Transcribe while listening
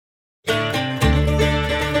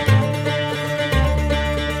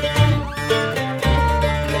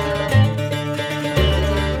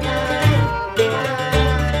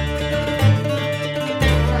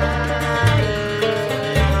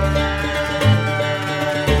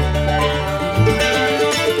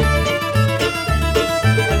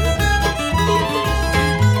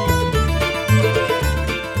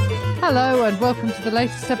welcome to the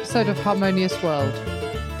latest episode of Harmonious World.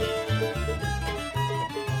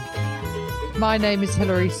 My name is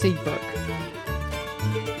Hilary Seabrook.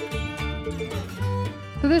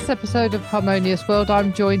 For this episode of Harmonious World,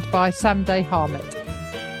 I'm joined by Samday Harmet.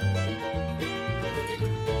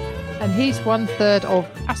 And he's 1/3 of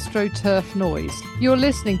AstroTurf Noise. You're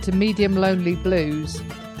listening to Medium Lonely Blues,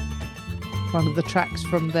 one of the tracks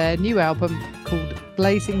from their new album called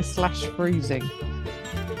Blazing/Freezing.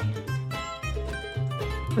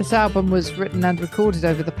 This album was written and recorded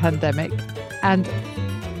over the pandemic, and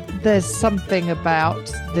there's something about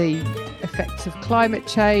the effects of climate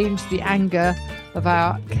change, the anger of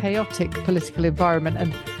our chaotic political environment,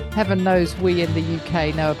 and heaven knows we in the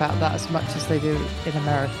UK know about that as much as they do in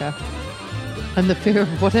America, and the fear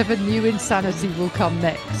of whatever new insanity will come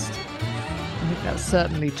next. I think that's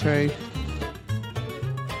certainly true.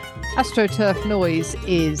 AstroTurf Noise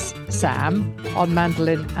is Sam on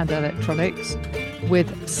mandolin and electronics,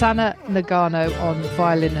 with Sana Nagano on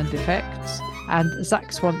violin and effects, and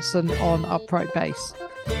Zach Swanson on upright bass.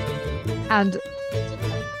 And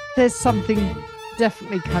there's something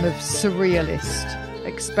definitely kind of surrealist,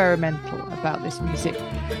 experimental about this music,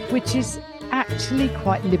 which is actually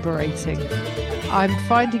quite liberating. I'm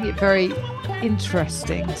finding it very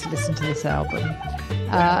interesting to listen to this album.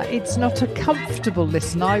 It's not a comfortable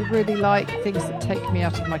listen. I really like things that take me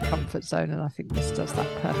out of my comfort zone, and I think this does that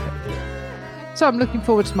perfectly. So I'm looking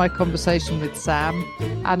forward to my conversation with Sam,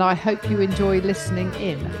 and I hope you enjoy listening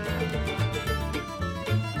in.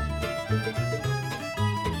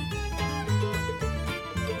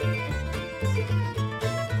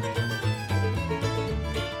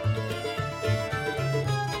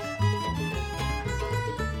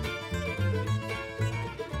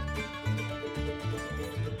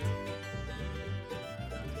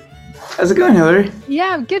 How's it going, Hilary?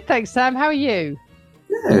 Yeah, I'm good, thanks, Sam. How are you?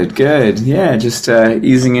 Good. Yeah, just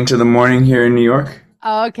easing into the morning here in New York.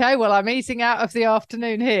 Oh, okay, well, I'm easing out of the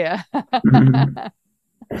afternoon here.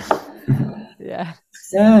 Yeah.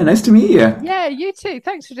 Yeah, nice to meet you. Yeah, you too.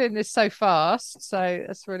 Thanks for doing this so fast. So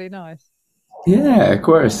that's really nice. Yeah, of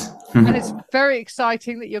course. And it's very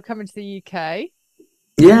exciting that you're coming to the UK.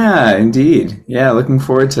 Yeah, indeed. Yeah, looking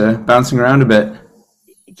forward to bouncing around a bit.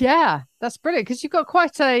 Yeah, that's brilliant, because you've got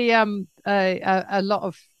quite a lot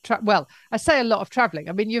of well, I say a lot of traveling.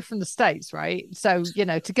 I mean, you're from the States, right? So,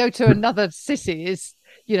 to go to another city is,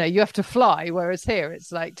 you have to fly, whereas here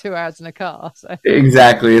it's like 2 hours in a car. So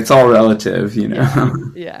Exactly. It's all relative,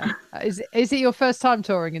 Yeah. Is it your first time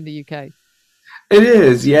touring in the UK? It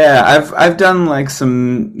is, yeah. I've done like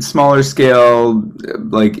some smaller scale,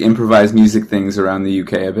 like improvised music things around the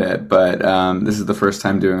UK a bit, but this is the first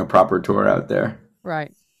time doing a proper tour out there.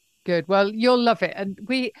 Right. Good. Well, you'll love it. And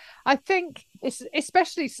I think,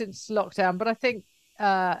 especially since lockdown, but I think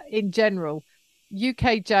in general,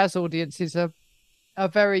 UK jazz audiences are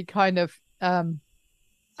very kind of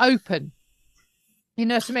open. You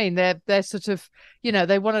know what I mean? They're sort of,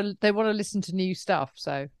 they want to listen to new stuff.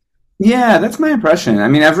 So yeah, that's my impression. I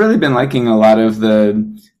mean, I've really been liking a lot of the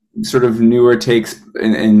sort of newer takes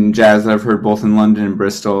in jazz that I've heard both in London and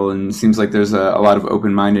Bristol, and it seems like there's a lot of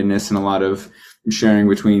open-mindedness and a lot of sharing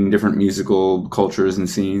between different musical cultures and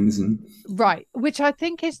scenes. Right, which I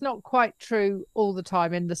think is not quite true all the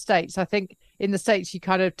time in the States. I think in the States you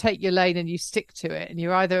kind of take your lane and you stick to it, and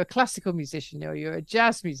you're either a classical musician or you're a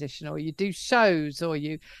jazz musician, or you do shows, or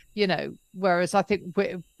whereas I think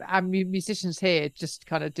our musicians here just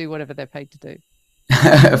kind of do whatever they're paid to do.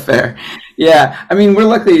 Fair. Yeah. I mean, we're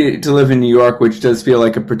lucky to live in New York, which does feel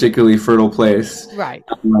like a particularly fertile place. Right.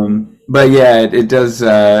 But yeah, it does.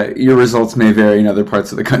 Your results may vary in other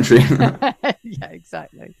parts of the country. Yeah,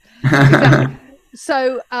 exactly.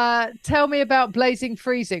 So tell me about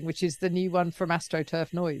Blazing/Freezing, which is the new one from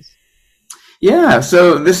AstroTurf Noise. Yeah.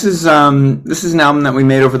 So this is an album that we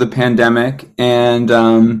made over the pandemic, and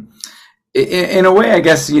in a way, I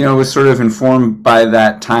guess, was sort of informed by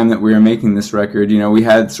that time that we were making this record. We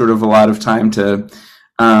had sort of a lot of time to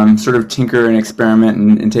sort of tinker and experiment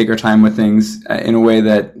and take our time with things in a way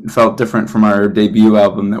that felt different from our debut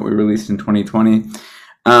album that we released in 2020.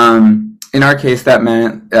 In our case, that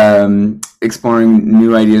meant exploring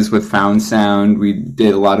new ideas with found sound. We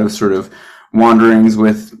did a lot of sort of wanderings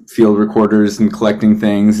with field recorders and collecting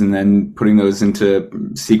things and then putting those into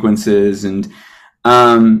sequences, and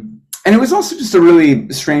it was also just a really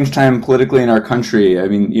strange time politically in our country. I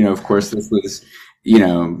mean, of course, this was,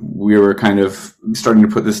 we were kind of starting to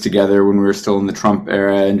put this together when we were still in the Trump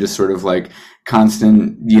era, and just sort of like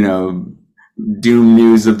constant, doom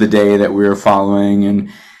news of the day that we were following. And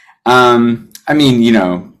I mean,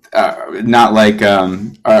 not like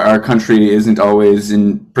our country isn't always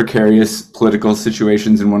in precarious political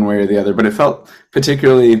situations in one way or the other, but it felt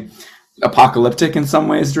particularly apocalyptic in some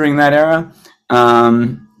ways during that era.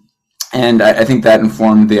 And I think that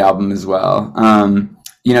informed the album as well.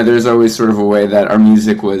 There's always sort of a way that our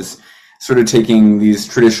music was sort of taking these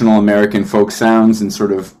traditional American folk sounds and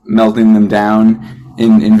sort of melting them down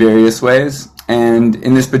in various ways. And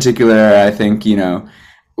in this particular era, I think,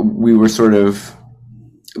 we were sort of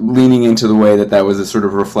leaning into the way that was a sort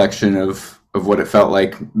of reflection of what it felt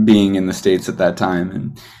like being in the States at that time,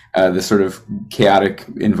 and the sort of chaotic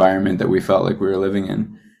environment that we felt like we were living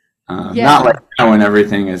in. Not like now when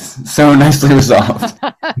everything is so nicely resolved.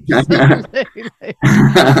 Absolutely.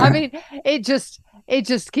 I mean, it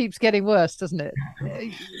just keeps getting worse, doesn't it?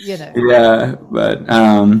 Yeah, but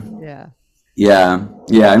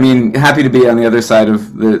yeah. I mean, happy to be on the other side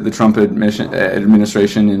of the Trump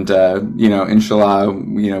administration, and inshallah,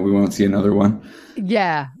 we won't see another one.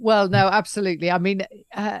 Yeah, well, no, absolutely. I mean,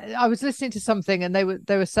 I was listening to something, and they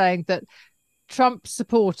were saying that Trump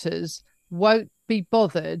supporters won't be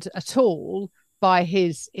bothered at all by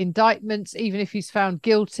his indictments. Even if he's found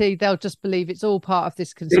guilty, they'll just believe it's all part of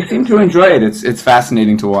this conspiracy. They seem to enjoy it. It's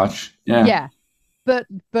fascinating to watch. Yeah. But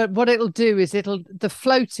what it'll do is the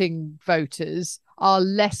floating voters are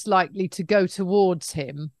less likely to go towards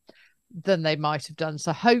him than they might have done.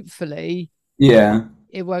 So hopefully,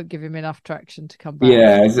 it won't give him enough traction to come back.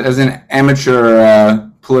 Yeah, as an amateur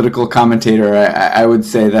political commentator, I would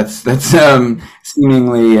say that's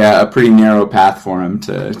seemingly a pretty narrow path for him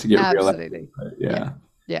to get reelected.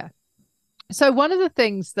 Yeah. So one of the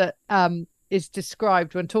things that is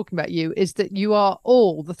described when talking about you is that you are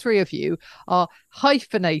the three of you are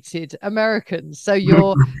hyphenated Americans. So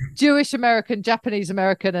you're Jewish American, Japanese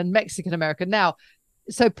American, and Mexican American. Now,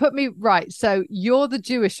 so put me right. So you're the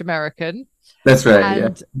Jewish American. That's right.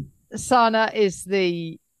 And Sana is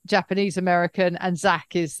the Japanese American, and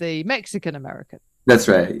Zach is the Mexican American. That's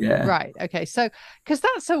right. Yeah. Right. Okay. So, because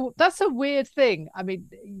that's a weird thing. I mean,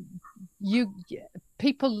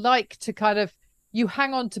 people like to kind of you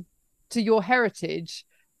hang on to your heritage,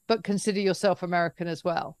 but consider yourself American as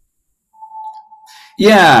well.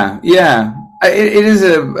 Yeah. It is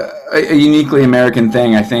a uniquely American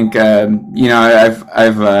thing. I think I've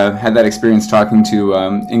had that experience talking to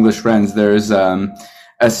English friends. There's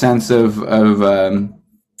a sense of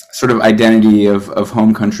sort of identity of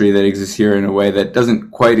home country that exists here in a way that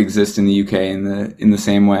doesn't quite exist in the UK in the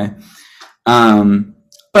same way.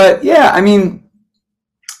 But yeah, I mean,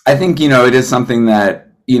 I think it is something that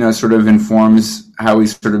sort of informs how we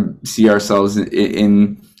sort of see ourselves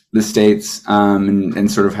in the States,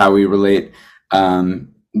 and sort of how we relate to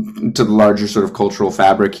the larger sort of cultural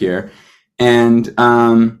fabric here. And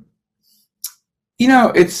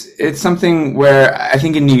it's something where I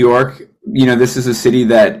think in New York, this is a city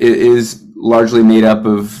that is largely made up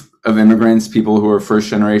of immigrants, people who are first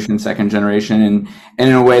generation, second generation, and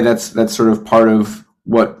in a way that's sort of part of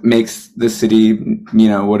what makes this city,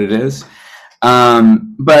 what it is.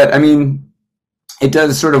 But I mean, it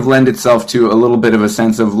does sort of lend itself to a little bit of a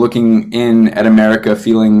sense of looking in at America,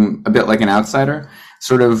 feeling a bit like an outsider.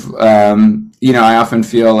 Sort of, I often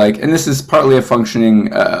feel like, and this is partly a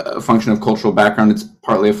function of cultural background. It's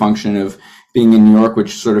partly a function of being in New York,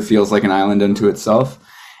 which sort of feels like an island unto itself.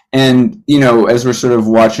 And, as we're sort of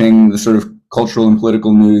watching the sort of cultural and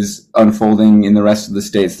political news unfolding in the rest of the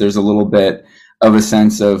States, there's a little bit of a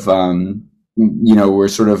sense of, we're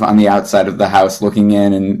sort of on the outside of the house looking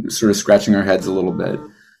in and sort of scratching our heads a little bit.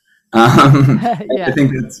 I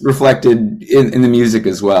think it's reflected in the music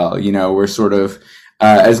as well. We're sort of,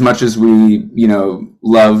 as much as we,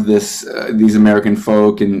 love these American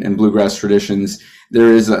folk and bluegrass traditions,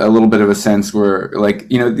 there is a little bit of a sense where, like,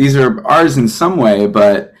 these are ours in some way,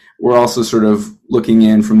 but we're also sort of looking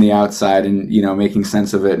in from the outside and, making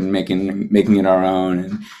sense of it and making it our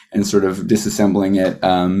own and sort of disassembling it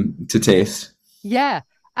to taste. Yeah.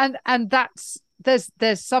 And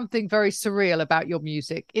there's something very surreal about your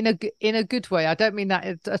music in a good way. I don't mean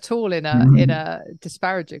that at all in a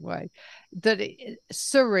disparaging way. That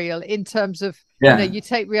surreal in terms of you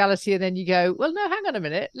take reality and then you go, well, no, hang on a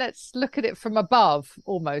minute, let's look at it from above,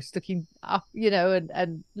 almost looking up,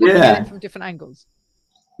 and looking at it from different angles.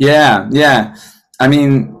 Yeah. I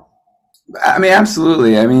mean,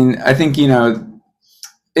 absolutely. I mean, I think in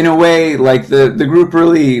a way, like the group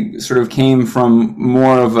really sort of came from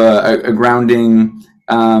more of a grounding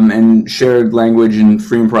and shared language and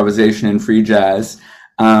free improvisation and free jazz.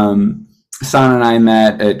 Sana and I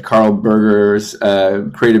met at Carl Berger's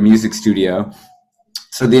Creative Music Studio,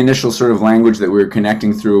 So the initial sort of language that we were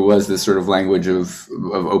connecting through was this sort of language of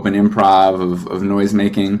open improv, of noise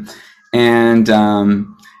making. And,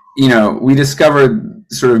 we discovered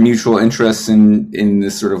sort of mutual interests in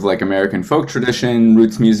this sort of like American folk tradition,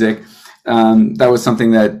 roots music. That was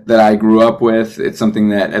something that I grew up with. It's something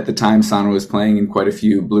that at the time Sana was playing in quite a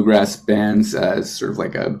few bluegrass bands as sort of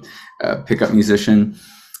like a pickup musician.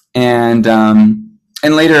 And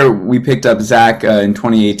later we picked up Zach in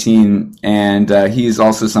 2018, and he's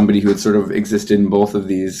also somebody who had sort of existed in both of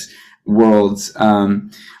these worlds.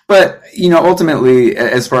 But, ultimately,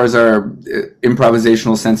 as far as our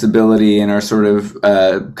improvisational sensibility and our sort of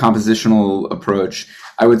compositional approach,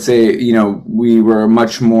 I would say, we were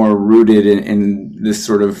much more rooted in this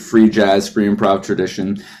sort of free jazz, free improv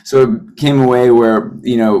tradition. So it came away where,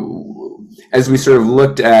 as we sort of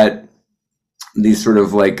looked at these sort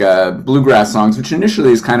of like bluegrass songs, which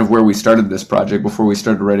initially is kind of where we started this project before we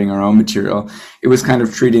started writing our own material, it was kind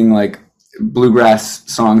of treating like bluegrass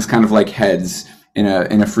songs kind of like heads in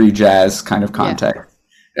a free jazz kind of context,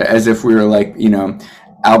 as if we were like,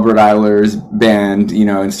 Albert Eiler's band,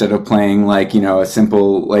 instead of playing like, a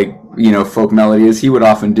simple like, folk melody as he would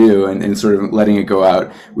often do and sort of letting it go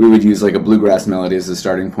out, we would use like a bluegrass melody as a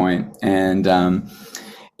starting point. And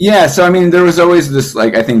so I mean, there was always this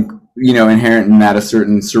like, I think, inherent in that a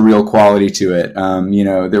certain surreal quality to it.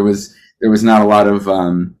 There was not a lot of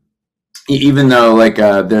even though like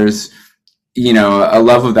there's a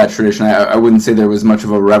love of that tradition, I wouldn't say there was much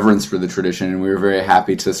of a reverence for the tradition, and we were very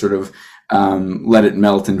happy to sort of let it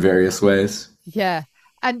melt in various ways. Yeah.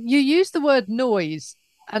 And you use the word noise,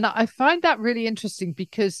 and I find that really interesting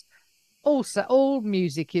because also all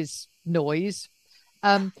music is noise.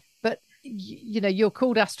 But you're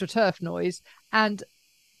called AstroTurf Noise, and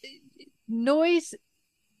noise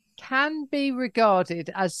can be regarded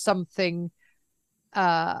as something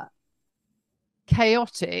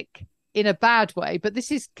chaotic in a bad way, but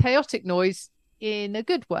this is chaotic noise in a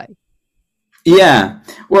good way. Yeah.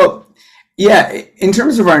 Well, yeah, in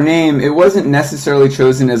terms of our name, it wasn't necessarily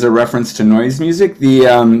chosen as a reference to noise music.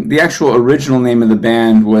 The actual original name of the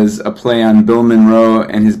band was a play on Bill Monroe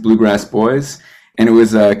and his Bluegrass Boys, and it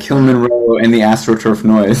was Kill Monroe and the AstroTurf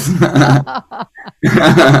Noise.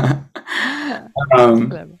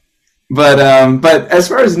 But as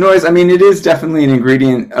far as noise, I mean, it is definitely an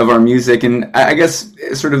ingredient of our music, and I guess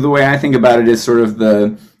sort of the way I think about it is sort of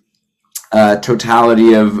the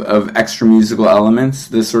totality of extra musical elements,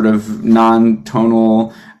 the sort of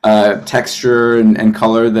non-tonal texture and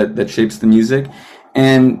color that shapes the music.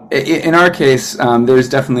 And in our case, there's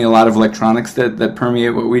definitely a lot of electronics that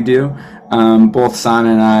permeate what we do. Both Sana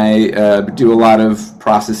and I do a lot of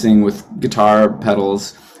processing with guitar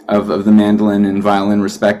pedals of the mandolin and violin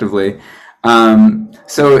respectively.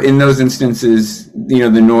 So in those instances, the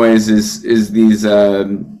noise is these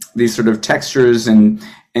sort of textures and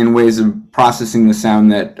ways of processing the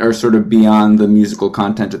sound that are sort of beyond the musical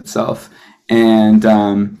content itself. And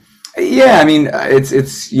I mean,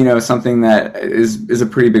 it's something that is a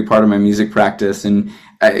pretty big part of my music practice, and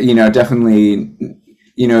definitely.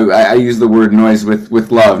 I use the word noise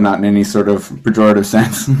with love, not in any sort of pejorative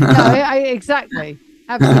sense. No, exactly.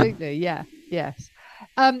 Absolutely. Yeah. Yes.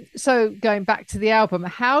 So going back to the album,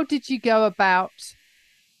 how did you go about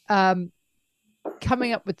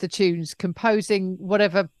coming up with the tunes, composing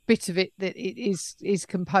whatever bit of it that it is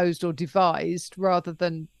composed or devised rather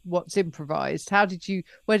than what's improvised? Where did you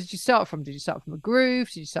start from? Did you start from a groove?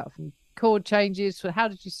 Did you start from chord changes? How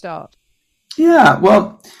did you start? Yeah,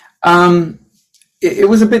 well, it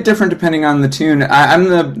was a bit different depending on the tune. I'm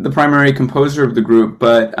the primary composer of the group,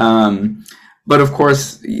 but of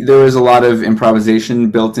course there was a lot of improvisation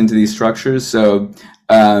built into these structures. So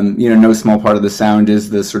no small part of the sound is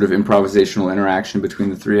the sort of improvisational interaction between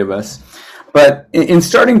the three of us. But in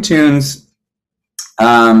starting tunes,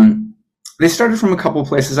 they started from a couple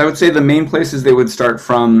places. I would say the main places they would start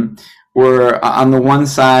from were on the one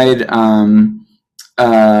side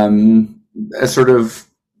a sort of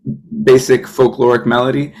basic folkloric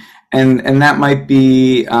melody, and that might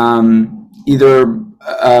be either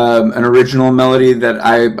an original melody that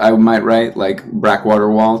I might write, like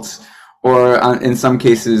Brackwater Waltz, or in some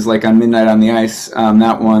cases, like on Midnight on the Ice,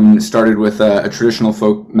 that one started with a traditional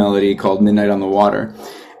folk melody called Midnight on the Water.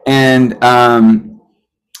 And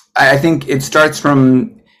I think it starts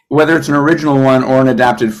from, whether it's an original one or an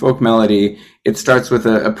adapted folk melody, it starts with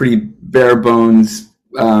a pretty bare bones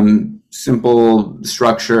simple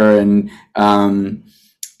structure and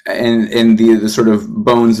the sort of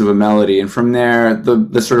bones of a melody, and from there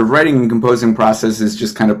the sort of writing and composing process is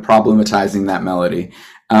just kind of problematizing that melody.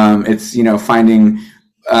 It's finding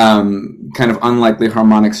kind of unlikely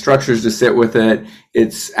harmonic structures to sit with it.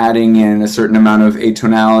 It's adding in a certain amount of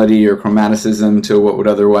atonality or chromaticism to what would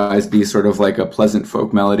otherwise be sort of like a pleasant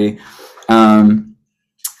folk melody.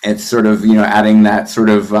 It's sort of, adding that sort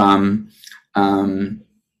of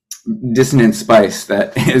dissonant spice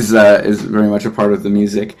that is very much a part of the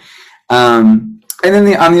music. And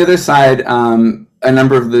then on the other side, a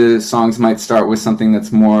number of the songs might start with something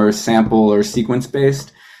that's more sample or sequence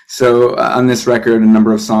based. So on this record, a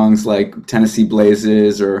number of songs like Tennessee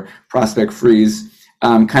Blazes or Prospect Freeze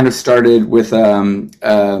kind of started with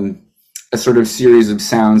a sort of series of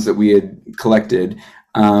sounds that we had collected.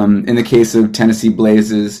 In the case of Tennessee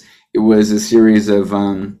Blazes, it was a series of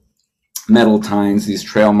metal tines, these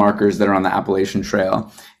trail markers that are on the Appalachian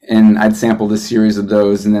Trail. And I'd sampled a series of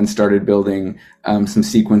those and then started building some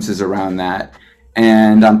sequences around that.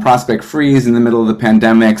 And on Prospect Freeze, in the middle of the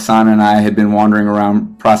pandemic, Sana and I had been wandering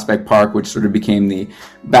around Prospect Park, which sort of became the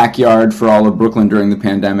backyard for all of Brooklyn during the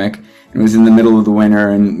pandemic. It was in the middle of the winter,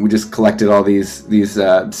 and we just collected all these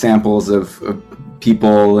samples of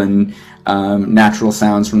people and natural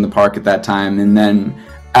sounds from the park at that time. And then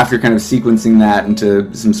after kind of sequencing that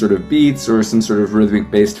into some sort of beats or some sort of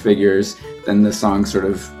rhythmic-based figures, then the song sort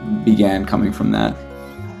of began coming from that.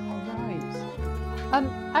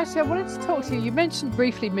 Actually, I wanted to talk to you. You mentioned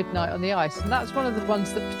briefly Midnight on the Ice, and that's one of the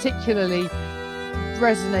ones that particularly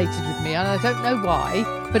resonated with me, and I don't know why,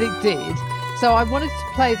 but it did. So I wanted to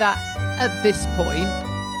play that at this point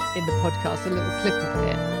in the podcast, a little clip of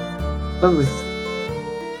it. Lovely.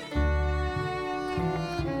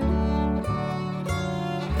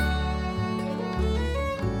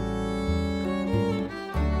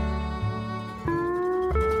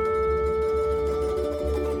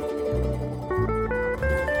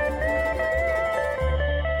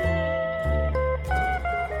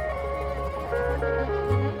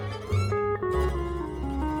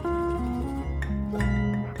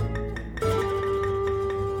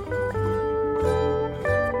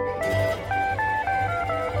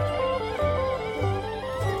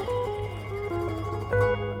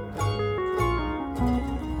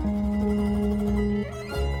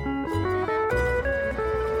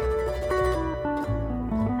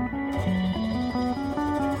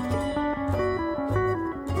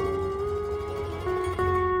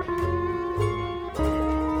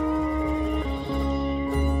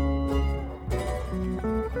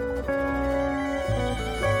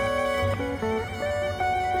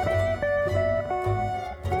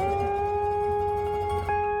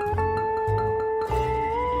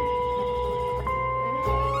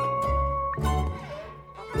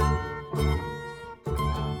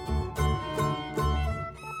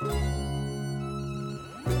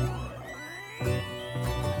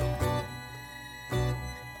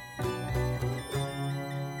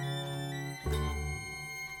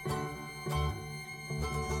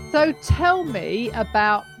 So tell me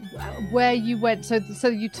about where you went. So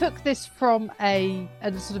you took this from a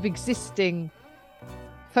sort of existing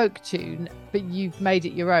folk tune, but you've made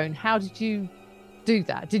it your own. How did you do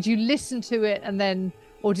that? Did you listen to it and then,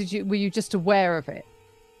 or were you just aware of it?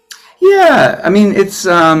 Yeah, I mean, it's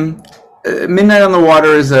Midnight on the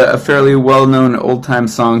Water is a fairly well-known old-time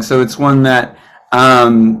song, so it's one that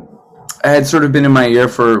had sort of been in my ear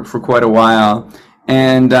for quite a while.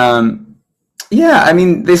 And yeah, I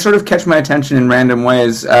mean, they sort of catch my attention in random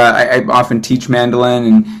ways. I often teach mandolin,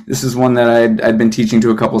 and this is one that I'd been teaching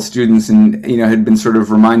to a couple students, and had been sort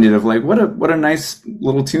of reminded of like what a nice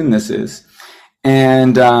little tune this is.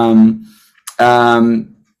 And I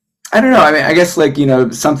don't know. I mean, I guess like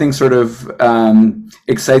something sort of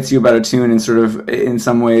excites you about a tune, and sort of in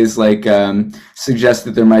some ways like suggests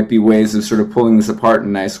that there might be ways of sort of pulling this apart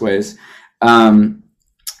in nice ways.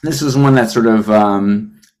 This was one that sort of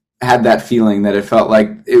had that feeling that it felt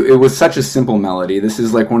like it was such a simple melody. This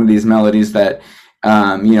is like one of these melodies that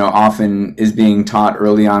often is being taught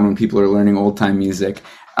early on when people are learning old time music.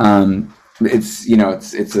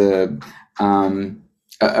 It's a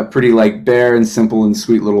pretty like bare and simple and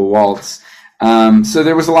sweet little waltz. So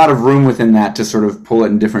there was a lot of room within that to sort of pull it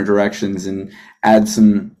in different directions and add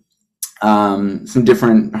some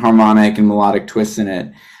different harmonic and melodic twists in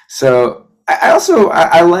it. So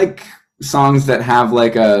I like songs that have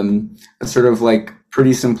like a sort of like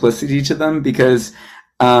pretty simplicity to them, because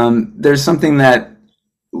there's something that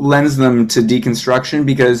lends them to deconstruction,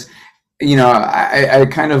 because I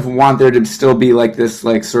kind of want there to still be like this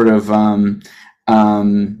like sort of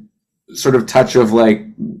touch of like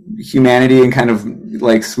humanity and kind of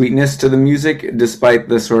like sweetness to the music, despite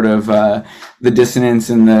the sort of the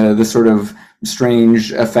dissonance and the sort of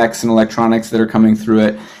strange effects and electronics that are coming through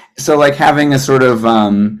it. So like having a sort of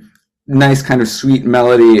nice kind of sweet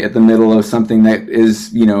melody at the middle of something that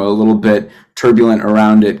is, you know, a little bit turbulent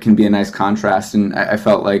around it can be a nice contrast. And I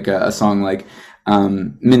felt like a song like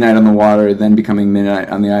Midnight on the Water, then becoming Midnight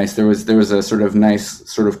on the Ice, there was a sort of nice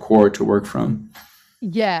sort of chord to work from.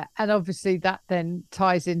 Yeah, and obviously that then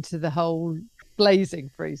ties into the whole blazing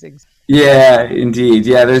freezing. Yeah, indeed.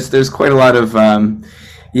 Yeah, there's quite a lot of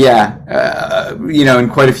you know, in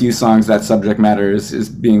quite a few songs that subject matter is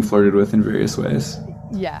being flirted with in various ways.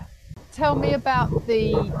 Yeah. Tell me about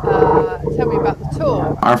the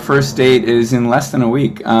tour. Our first date is in less than a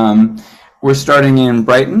week. We're starting in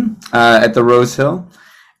Brighton at the Rose Hill.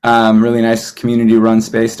 Really nice community-run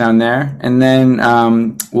space down there. And then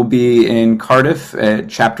we'll be in Cardiff at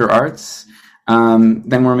Chapter Arts.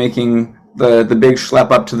 Then we're making the big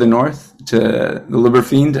schlep up to the north to the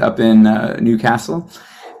Liberfiend up in Newcastle.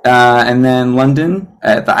 And then London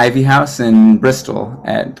at the Ivy House and Bristol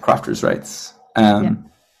at Crofters Rights.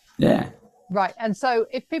 Yeah. Right. And so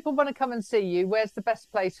if people want to come and see you, where's the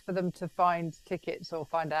best place for them to find tickets or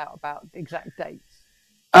find out about exact dates?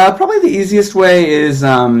 Probably the easiest way is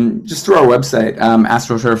just through our website,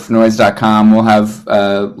 astroturfnoise.com. We'll have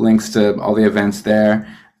links to all the events there.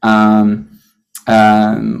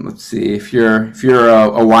 Let's see, if you're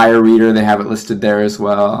a wire reader, they have it listed there as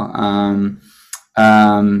well.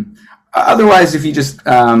 Otherwise, if you just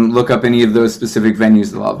look up any of those specific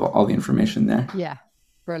venues, they'll have all the information there. Yeah,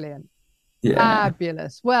 brilliant. Yeah.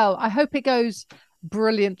 Fabulous. Well, I hope it goes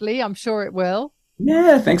brilliantly. I'm sure it will.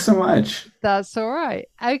 Yeah, thanks so much. That's all right.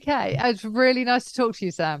 Okay. It's really nice to talk to you,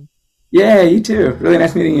 Sam. Yeah, you too. Really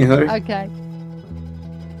nice meeting you, Hillary. Okay.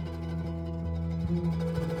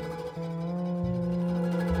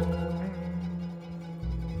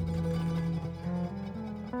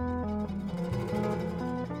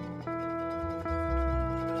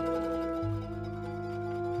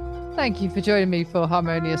 Thank you for joining me for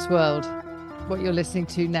Harmonious World. What you're listening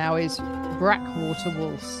to now is Brackwater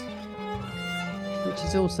Waltz, which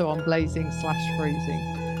is also on Blazing/Freezing,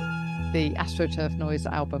 the AstroTurf Noise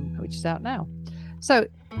album, which is out now. So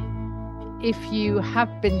if you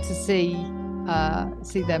have been to see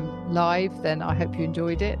them live, then I hope you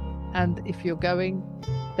enjoyed it. And if you're going,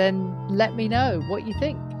 then let me know what you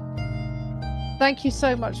think. Thank you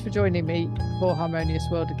so much for joining me for Harmonious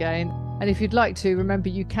World again. And if you'd like to, remember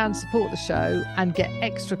you can support the show and get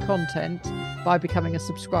extra content by becoming a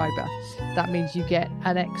subscriber. That means you get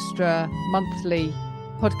an extra monthly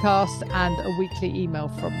podcast and a weekly email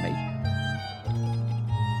from me.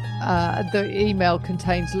 The email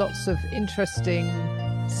contains lots of interesting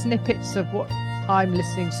snippets of what I'm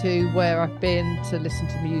listening to, where I've been to listen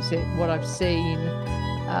to music, what I've seen,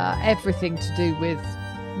 everything to do with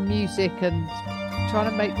music and trying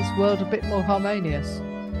to make this world a bit more harmonious.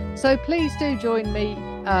 So please do join me.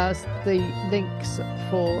 The links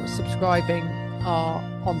for subscribing are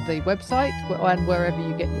on the website and wherever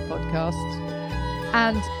you get your podcasts.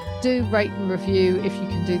 And do rate and review if you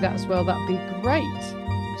can do that as well. That'd be great.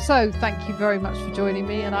 So thank you very much for joining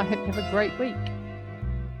me, and I hope you have a great week.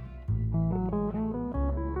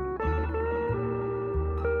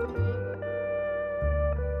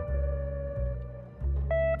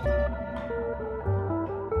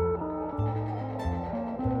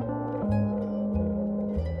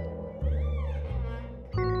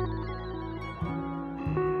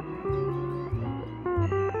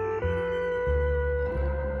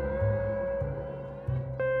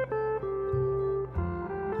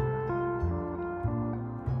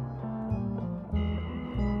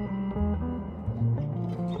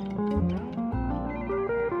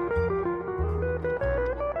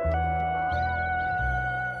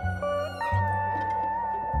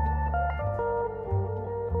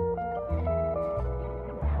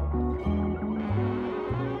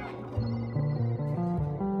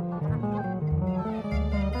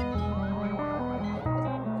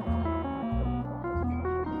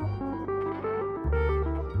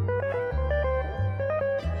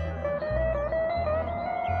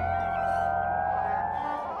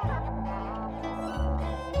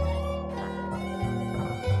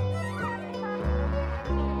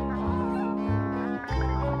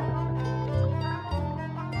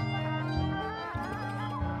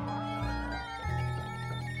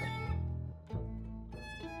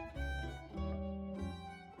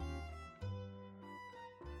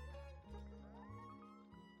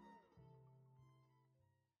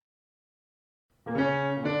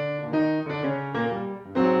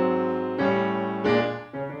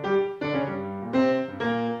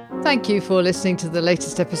 Thank you for listening to the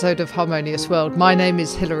latest episode of Harmonious World. My name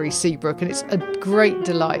is Hilary Seabrook, and it's a great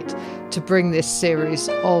delight to bring this series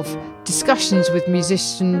of discussions with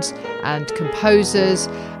musicians and composers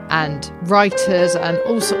and writers and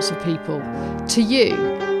all sorts of people to you.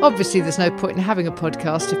 Obviously, there's no point in having a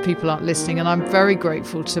podcast if people aren't listening, and I'm very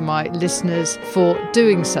grateful to my listeners for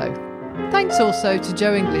doing so. Thanks also to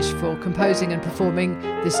Joe English for composing and performing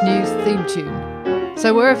this new theme tune.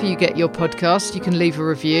 So wherever you get your podcast, you can leave a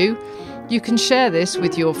review. You can share this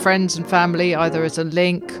with your friends and family, either as a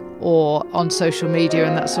link or on social media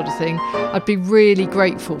and that sort of thing. I'd be really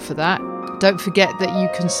grateful for that. Don't forget that you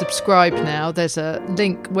can subscribe now. There's a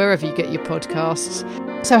link wherever you get your podcasts.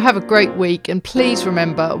 So have a great week, and please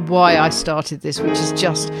remember why I started this, which is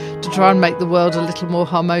just to try and make the world a little more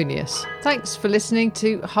harmonious. Thanks for listening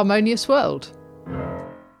to Harmonious World.